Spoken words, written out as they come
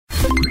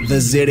The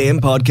ZM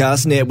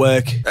Podcast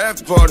Network.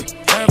 After party,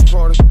 after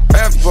party,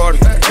 after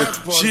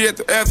party. She at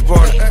the after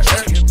party.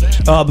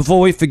 Oh, before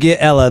we forget,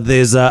 Ella,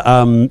 there's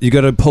a you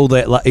got to pull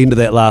that end of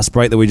that last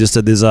break that we just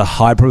did. There's a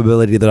high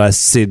probability that I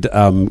said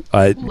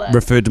I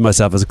referred to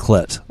myself as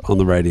Clint on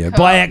the radio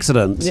by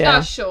accident.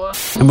 Yeah, sure.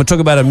 And we'll talk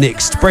about him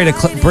next. Bree and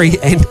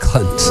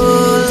Clint.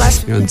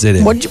 You're on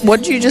ZM.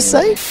 What'd you just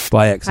say?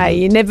 By accident. Hey,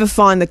 you never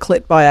find the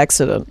clip by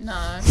accident.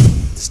 No.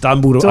 I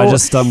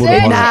just stumbled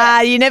upon it.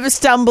 Nah, you never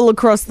stumble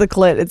across the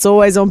clit. It's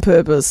always on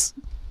purpose.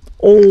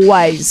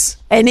 Always.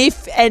 And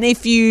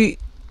if you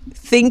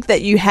think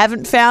that you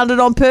haven't found it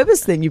on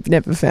purpose, then you've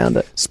never found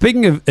it.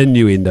 Speaking of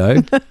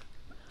innuendo,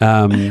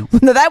 No,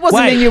 that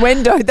wasn't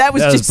innuendo. That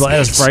was just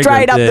fragrant,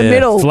 straight up the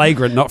middle.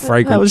 Flagrant, not That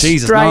fragrant. was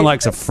Jesus, straight. no one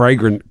likes a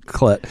fragrant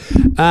clit.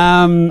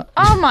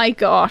 Oh my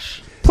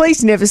gosh.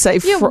 Please never say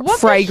what the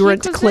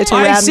fragrant heck was clit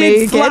that? around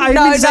me again. I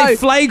didn't say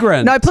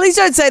flagrant. No, please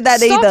don't say that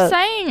Stop either.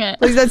 saying it.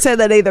 Please don't say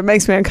that either. It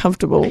makes me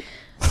uncomfortable.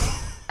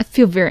 I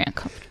feel very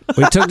uncomfortable.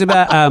 We talked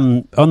about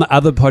on the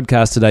other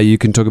podcast today. You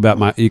can hear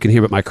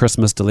about my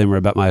Christmas dilemma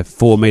about my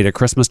 4-meter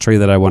Christmas tree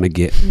that I want to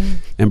get.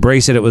 And Bree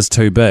said it was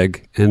too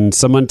big, and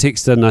someone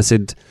texted and I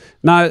said,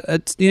 "No,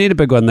 you need a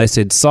big one." They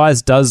said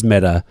size does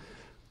matter.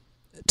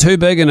 Too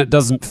big and it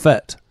doesn't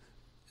fit.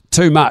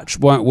 Too much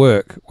won't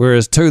work,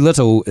 whereas too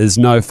little is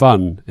no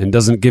fun and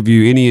doesn't give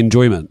you any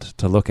enjoyment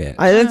to look at.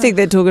 I don't think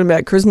they're talking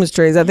about Christmas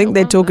trees. I think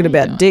they're talking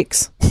about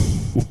dicks.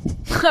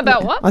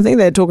 About what? I think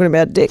they're talking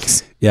about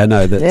dicks. Yeah,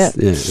 no, that's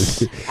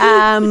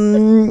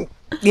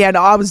Yeah,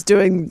 no, I was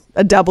doing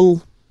a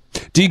double.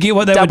 Do you get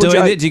what they were doing?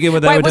 joke. Do you get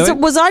what they were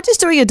doing? Was I just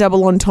doing a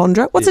double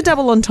entendre? What's a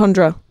double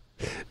entendre?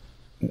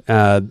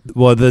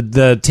 Well,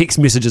 the text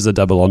message is a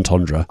double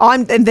entendre.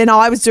 And then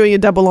I was doing a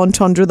double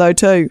entendre though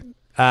too,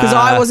 because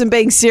I wasn't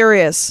being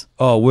serious.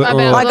 Oh, About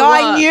Like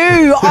what?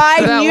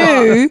 I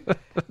knew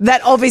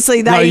that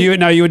obviously they.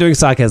 No, you were doing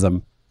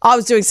sarcasm. I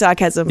was doing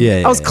sarcasm.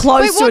 Yeah, I was yeah.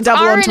 close Wait, to a what's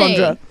double irony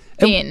entendre.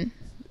 then?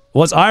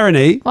 What's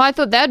irony? Well, I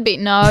thought that'd be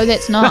no.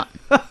 That's not.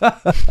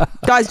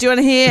 Guys, do you want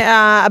to hear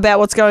about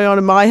what's going on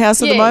in my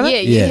house at the moment?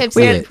 Yeah, you Yeah. had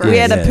We said had, it for we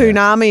us. had a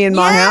poonami in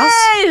my house.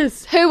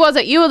 Yes. Who was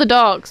it? You or the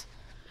dogs?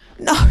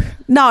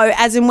 No,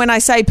 as in when I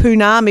say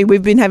poonami,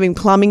 we've been having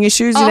plumbing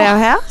issues in our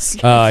house.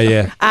 Oh,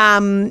 yeah.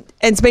 And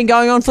it's been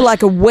going on for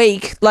like a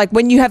week. Like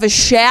when you have a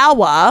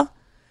shower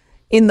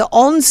in the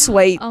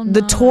ensuite,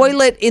 the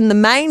toilet in the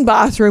main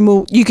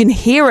bathroom, you can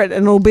hear it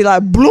and it'll be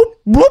like bloop,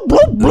 bloop,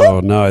 bloop, bloop. Oh,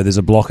 no, there's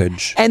a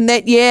blockage. And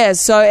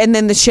and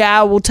then the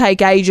shower will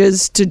take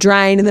ages to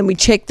drain, and then we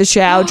check the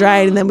shower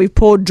drain, and then we've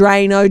poured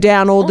Drano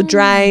down all the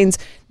drains.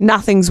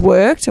 Nothing's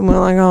worked, and we're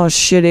like, oh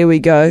shit, here we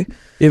go.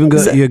 You haven't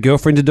got your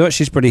girlfriend to do it?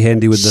 She's pretty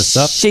handy with this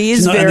stuff. She is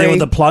She's not in there very- with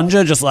the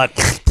plunger, just like...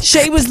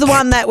 She was the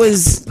one that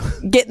was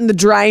getting the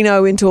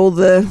Drano into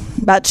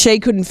but she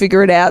couldn't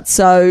figure it out,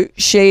 so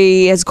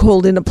she has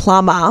called in a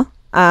plumber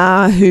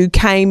who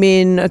came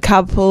in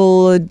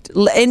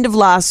end of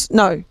last,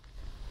 no.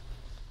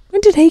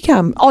 When did he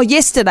come? Oh,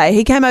 yesterday.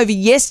 He came over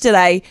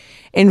yesterday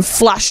and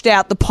flushed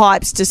out the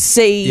pipes to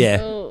see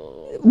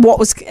what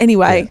was,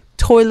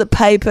 toilet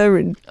paper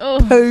and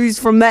poos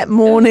from that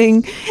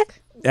morning.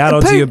 Out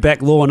onto your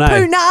back lawn, eh?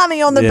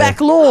 Poonami on the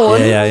back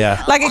lawn.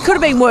 Yeah. Like, it could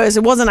have been worse.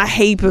 It wasn't a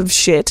heap of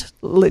shit,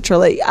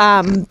 literally.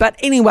 But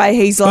anyway,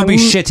 he's like... It'll be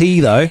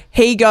shitty, though.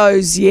 He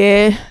goes,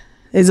 yeah,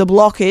 there's a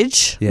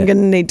blockage. Yeah. I'm going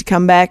to need to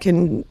come back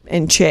and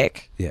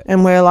check. Yeah.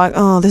 And we're like,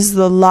 oh, this is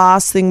the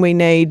last thing we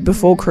need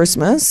before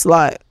Christmas.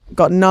 Like,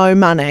 got no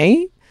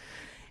money.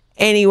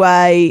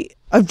 Anyway,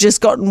 I've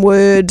just gotten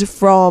word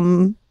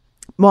from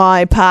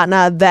my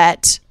partner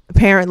that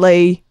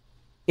apparently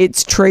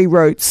it's tree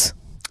roots.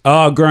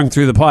 Oh, growing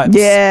through the pipes.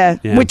 Yeah.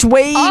 Which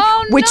we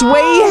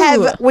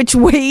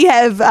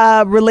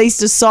have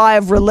released a sigh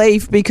of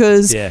relief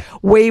because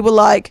we were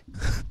like,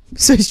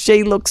 so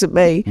she looks at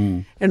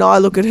me and I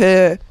look at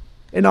her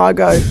and I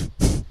go,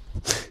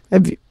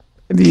 have you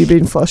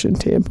been flushing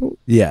tampons?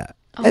 Yeah.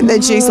 And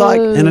then she's like,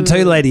 In a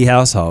 2-lady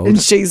household.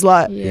 and she's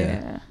like,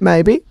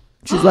 maybe.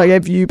 She's like,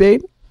 have you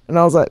been? And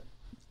I was like,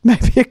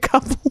 maybe a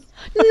couple.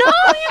 No,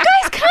 you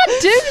guys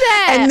can't do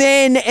that.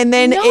 And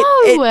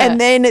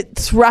then it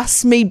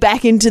thrust me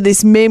back into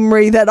this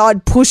memory that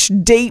I'd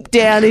pushed deep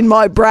down in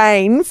my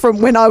brain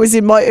from when I was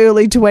in my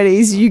early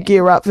 20s. You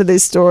gear up for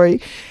this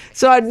story.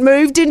 So I'd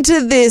moved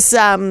into this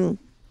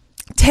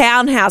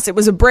townhouse. It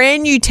was a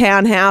brand new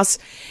townhouse.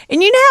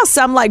 And you know how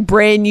some like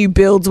brand new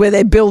builds where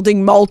they're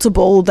building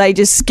multiple, they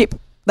just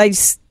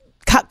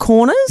cut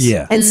corners?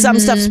 Yeah. And some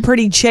stuff's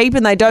pretty cheap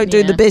and they don't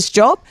do the best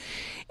job.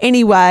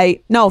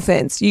 Anyway, no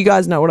offense. You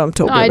guys know what I'm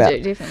talking about. I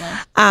do,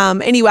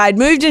 definitely. Anyway, I'd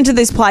moved into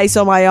this place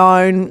on my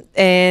own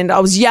and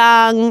I was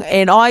young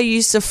and I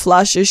used to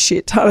flush a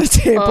shit ton of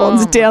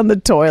tampons down the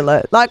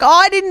toilet. Like,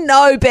 I didn't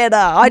know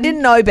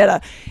better.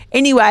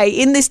 Anyway,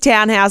 in this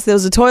townhouse, there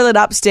was a toilet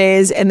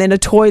upstairs and then a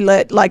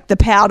toilet, like the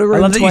powder room I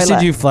love that toilet. you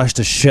said you flushed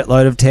a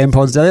shitload of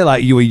tampons down there,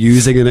 like you were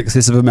using an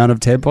excessive amount of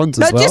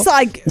tampons as well. Just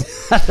like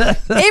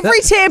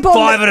every tampon.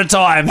 5 at a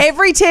time.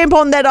 Every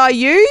tampon that I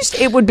used,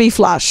 it would be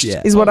flushed,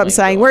 is what I'm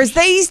saying. Whereas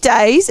these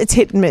days, it's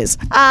hit and miss.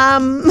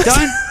 Don't.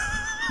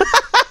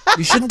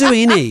 You shouldn't do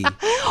any.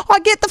 I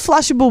get the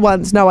flushable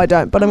ones. No, I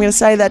don't. But I'm going to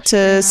say that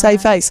to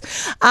save face.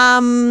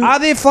 Are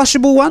there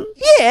flushable ones?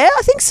 Yeah,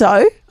 I think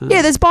so.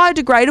 Yeah, there's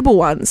biodegradable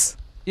ones.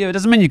 Yeah, it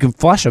doesn't mean you can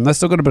flush them. They've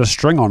still got a bit of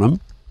string on them.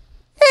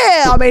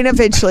 Yeah, I mean,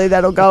 eventually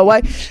that'll go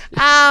away.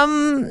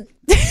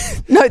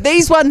 No,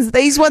 these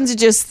ones are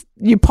just,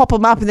 you pop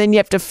them up and then you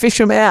have to fish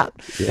them out.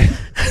 Yeah.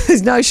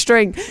 There's no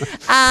string.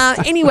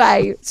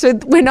 Anyway, so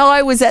when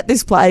I was at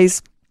this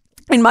place,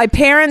 and my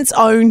parents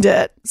owned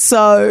it.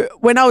 So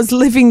when I was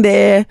living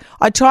there,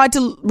 I tried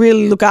to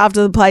really look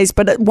after the place.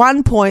 But at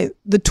one point,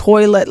 the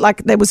toilet,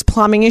 like there was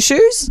plumbing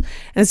issues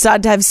and it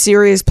started to have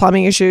serious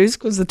plumbing issues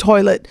because the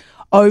toilet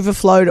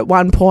overflowed at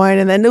one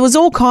point. And then there was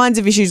all kinds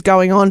of issues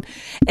going on.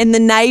 And the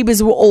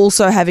neighbours were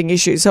also having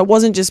issues. So it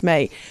wasn't just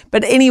me.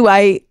 But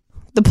anyway,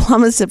 the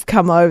plumbers have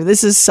come over.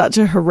 This is such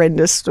a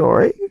horrendous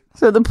story.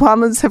 So the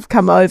plumbers have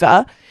come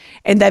over.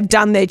 And they've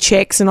done their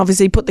checks and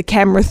obviously put the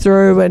camera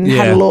through and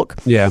had a look.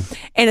 Yeah.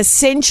 And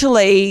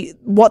essentially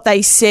what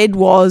they said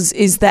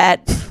is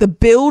that the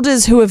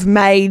builders who have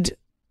made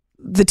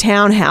the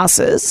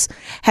townhouses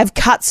have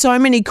cut so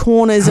many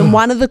corners and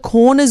one of the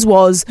corners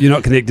was... You're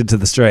not connected to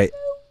the street.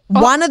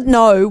 One of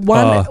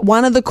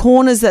the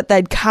corners that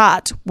they'd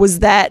cut was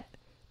that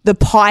the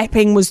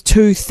piping was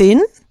too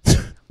thin.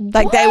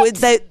 Like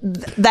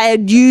they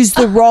had used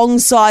the wrong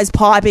size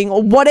piping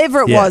or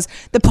whatever it was.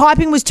 The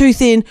piping was too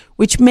thin,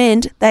 which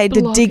meant they had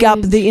to dig up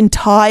the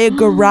entire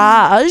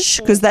garage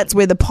because that's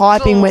where the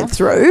piping went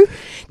through.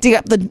 Dig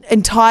up the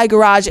entire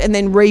garage and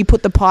then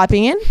re-put the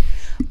piping in.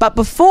 But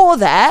before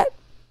that,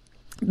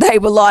 they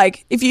were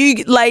like, if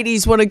you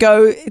ladies want to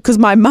go, because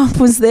my mum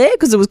was there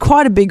because it was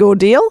quite a big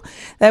ordeal.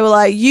 They were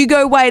like, you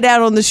go wait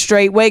out on the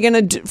street. We're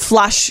going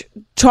to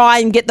try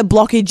and get the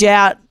blockage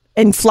out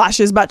and flush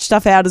as much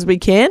stuff out as we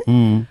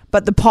can.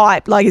 But the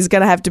pipe is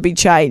going to have to be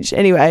changed.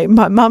 Anyway,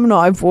 my mum and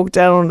I have walked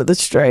out onto the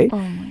street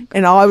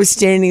and I was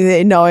standing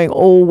there knowing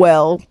all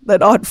well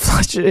that I'd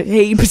flushed a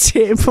heap of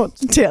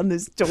tampons down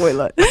this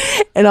toilet.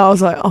 And I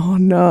was like, oh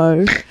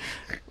no.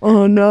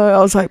 I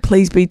was like,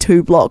 please be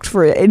too blocked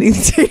for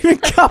anything to even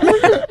come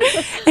out.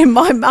 And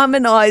my mum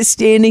and I are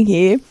standing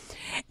here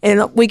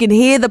and we can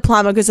hear the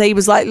plumber because he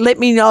was like, let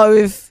me know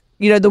if,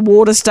 the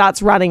water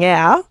starts running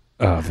out.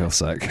 Oh, I feel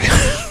sick.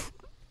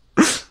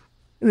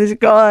 And there's a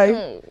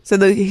guy, so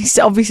he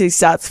obviously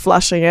starts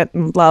flushing it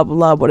and blah, blah,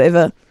 blah,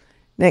 whatever.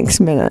 Next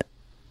minute,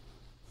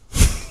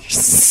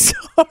 so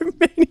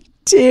many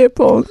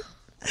tampons.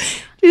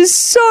 Just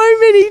so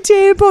many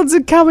tampons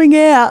are coming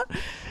out.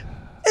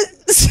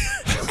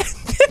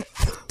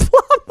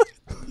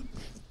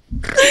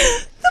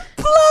 The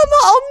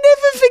plumber, I'll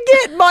never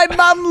forget, my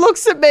mum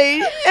looks at me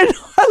and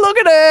I look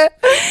at her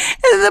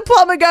and the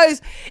plumber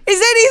goes,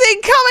 is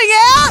anything coming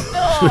out?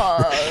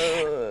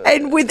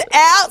 And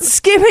without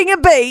skipping a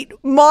beat,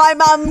 my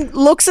mum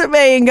looks at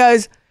me and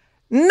goes,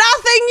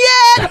 nothing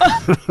yet.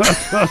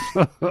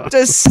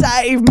 To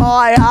save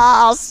my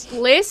ass.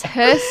 Bless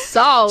her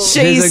soul.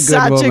 She's a good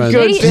such a woman.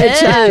 good She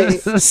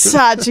bitch. is.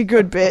 Such a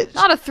good bitch.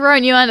 I'd have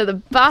thrown you under the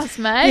bus,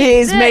 mate.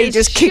 Here's That me is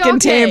just kicking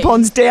shocking.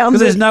 tampons down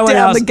Because there's no one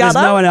else. the gutter.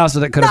 There's no one else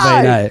that it could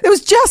have been. It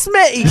was just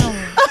me.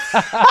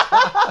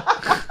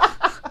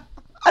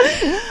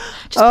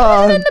 Just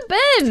put it in the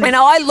bin. And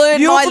I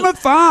learned You're from a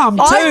farm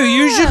too.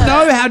 You should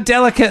know how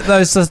delicate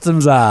those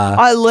systems are.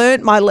 I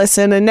learnt my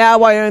lesson, and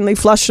now I only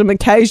flush them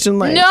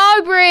occasionally.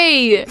 No,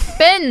 Bree.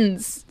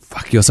 Bins.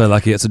 Fuck, you're so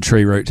lucky. It's a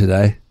tree root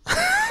today.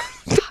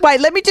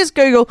 Wait, let me just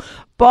Google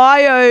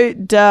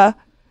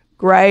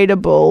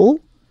biodegradable.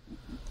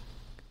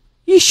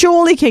 You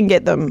surely can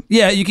get them.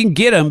 Yeah, you can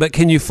get them, but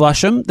can you flush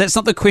them? That's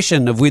not the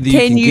question of whether you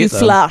Can can you get them.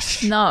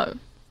 flush? No,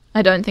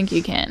 I don't think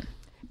you can.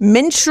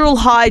 Menstrual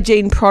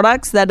hygiene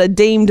products that are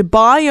deemed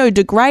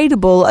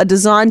biodegradable are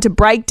designed to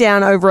break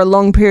down over a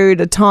long period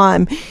of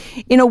time.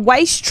 In a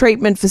waste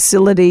treatment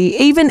facility,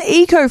 even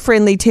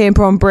eco-friendly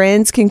tampon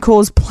brands can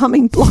cause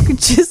plumbing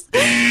blockages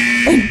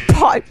and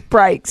pipe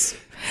breaks.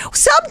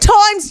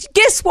 Sometimes,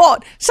 guess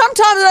what?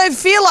 Sometimes I don't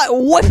feel like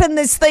whipping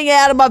this thing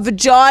out of my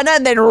vagina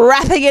and then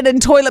wrapping it in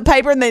toilet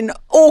paper and then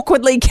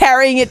awkwardly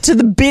carrying it to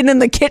the bin in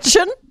the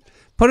kitchen.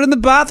 Put it in the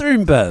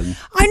bathroom bin.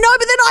 I know,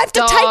 but then I have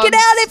to take it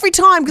Dogs. out every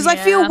time because I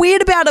feel Yeah.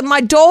 weird about it.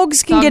 My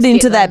dogs can Dogs get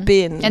into them. that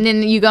bin. And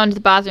then you go into the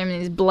bathroom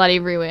and there's blood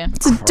everywhere.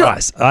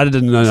 Christ, I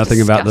didn't know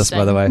nothing about this,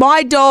 by the way.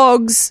 My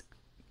dogs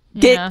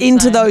get Yeah,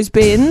 into same. those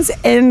bins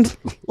and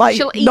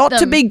She'll eat not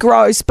to them. be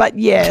gross, but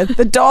yeah,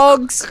 the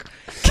dogs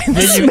can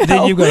smell.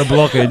 Then you've got a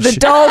blockage. The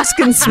dogs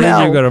can smell.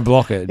 Then you've got a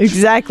blockage.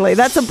 Exactly.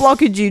 That's a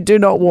blockage you do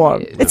not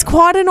want. It's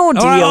quite an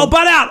ordeal. All right, I'll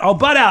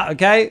butt out.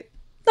 Okay.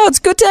 No, it's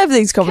good to have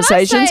these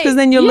conversations because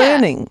then you're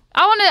learning.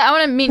 I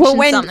want to mention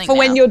something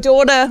when now. your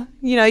daughter,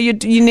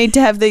 you need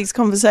to have these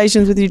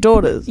conversations with your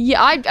daughters.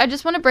 Yeah, I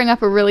just want to bring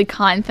up a really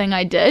kind thing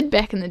I did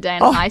back in the day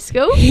in high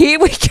school. Here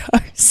we go,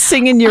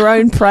 singing your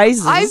own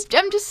praises.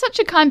 I'm just such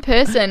a kind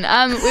person. We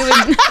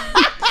were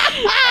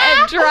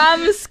at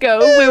drama school.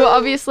 We were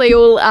obviously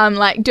all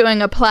like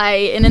doing a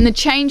play, and in the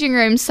changing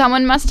room,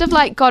 someone must have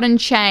like gotten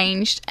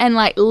changed and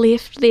like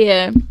left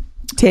their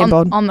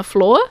tampon on the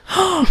floor.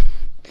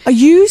 A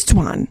used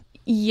one.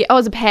 Yeah, it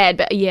was a pad,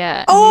 but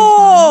yeah.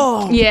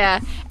 Oh, yeah.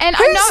 And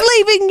who's I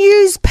know, leaving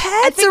used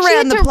pads I think around she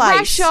had the to place?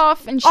 rush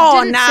off, and she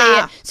didn't see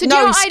it. So no do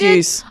you know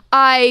excuse. what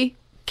I did? I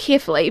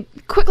carefully,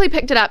 quickly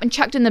picked it up and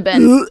chucked in the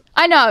bin.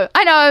 I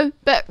know,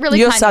 but really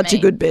You're kind such of me,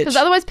 a good bitch. because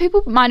otherwise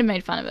people might have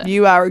made fun of it.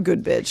 You are a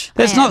good bitch.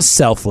 That's not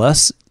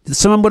selfless.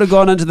 Someone would have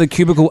gone into the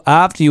cubicle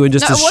after you and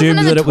just assumed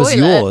that it was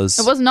yours.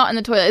 It was not in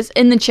the toilet. It's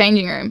in the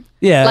changing room.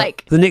 Yeah.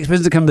 Like, the next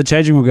person to come to the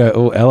changing room will go,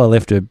 oh, Ella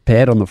left her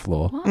pad on the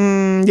floor.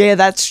 Yeah,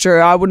 that's true.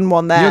 I wouldn't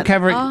want that. You're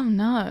covering. oh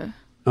no.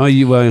 Oh,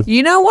 you won't.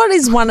 You know what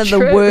is one of the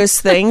True.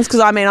 worst things? Because,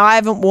 I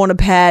haven't worn a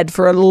pad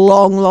for a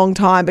long, long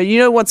time. But you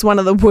know what's one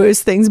of the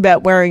worst things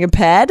about wearing a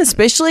pad?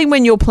 Especially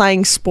when you're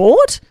playing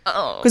sport?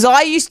 Because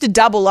I used to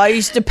double. I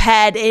used to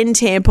pad and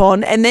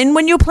tampon. And then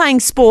when you're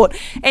playing sport,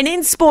 and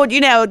in sport,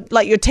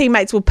 like your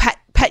teammates will pat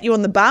you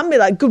on the bum, be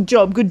like, good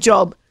job, good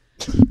job.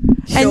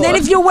 And then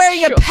if you're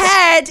wearing a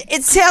pad,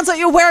 it sounds like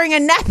you're wearing a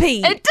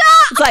nappy. It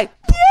does. It's like,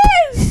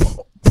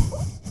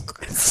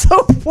 it's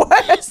the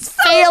worst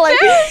feeling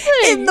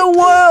in the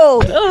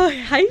world. Oh, I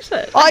hate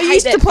it. I hate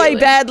used to that play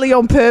feeling. badly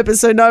on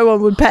purpose so no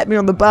one would pat me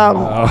on the bum.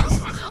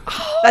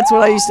 That's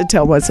what I used to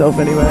tell myself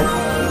anyway.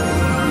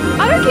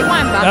 I don't get why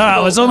I'm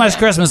basketball. It's almost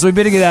Christmas. We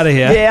better get out of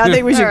here. Yeah, I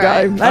think we should All go.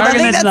 right. I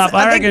reckon that's enough.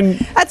 I reckon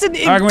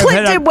we've Clint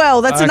hit did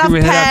well. That's I reckon enough we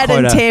hit our pad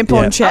and quota.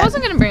 tampon Yeah. chat. I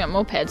wasn't going to bring up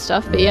more pad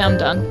stuff, but yeah, I'm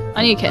done.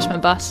 I need to catch my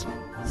bus.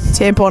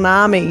 Tampon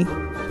army.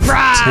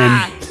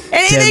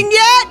 Anything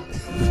yet?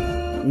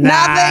 No.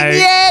 Nothing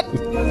yet.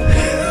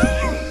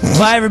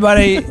 Bye,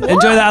 everybody.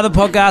 Enjoy the other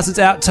podcast. It's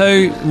out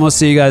too. And we'll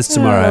see you guys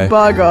tomorrow.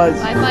 Bye, guys.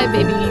 Bye,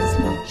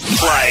 babies.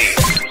 Play.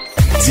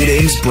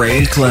 ZM's Bree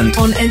and Clint.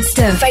 On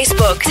Insta,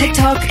 Facebook,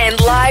 TikTok, and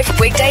live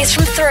weekdays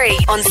from 3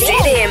 on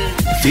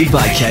ZM. Feed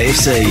by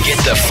KFC. Get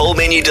the full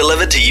menu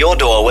delivered to your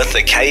door with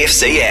the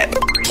KFC app.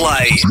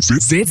 Play.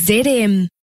 ZM.